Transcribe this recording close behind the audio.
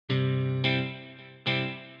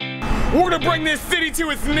We're gonna bring this city to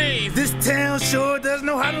its knees. This town sure does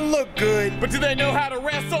know how to look good. But do they know how to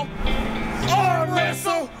wrestle? Arm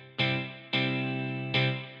wrestle!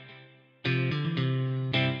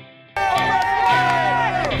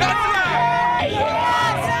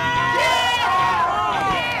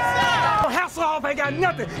 Hasselhoff ain't got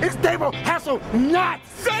nothing. It's David Hasselhoff not.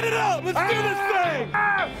 Set it up! Let's do this thing!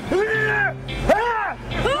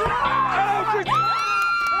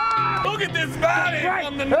 Look at this body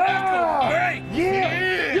from the knuckle break!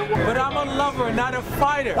 Yeah! But I'm a lover, not a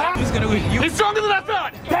fighter. Who's gonna win? You? He's stronger than I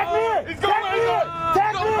thought! Tag me in! He's going Tag me in!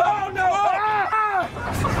 Tag me in! Oh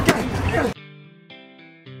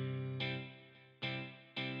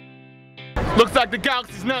no! Looks like the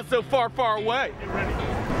galaxy's not so far away.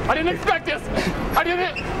 I didn't expect this! I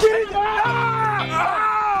didn't! Get it!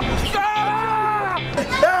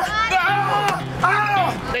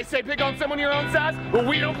 They say pick on someone your own size, but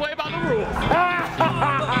we don't play by the rules.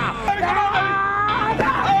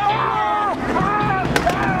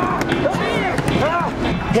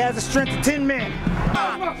 He has the strength of 10 men.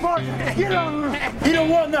 Get on! He don't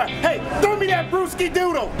want none. Hey, throw me that brewski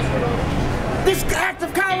doodle! This act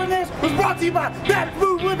of kindness was brought to you by That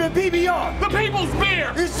Food Women PBR. The people's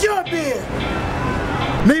beer! It's your beer.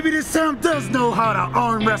 Maybe this town does know how to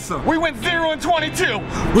arm wrestle. We went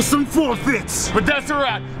 0-22 With some forfeits. but that's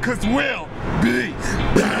alright, cause we'll be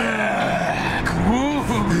back.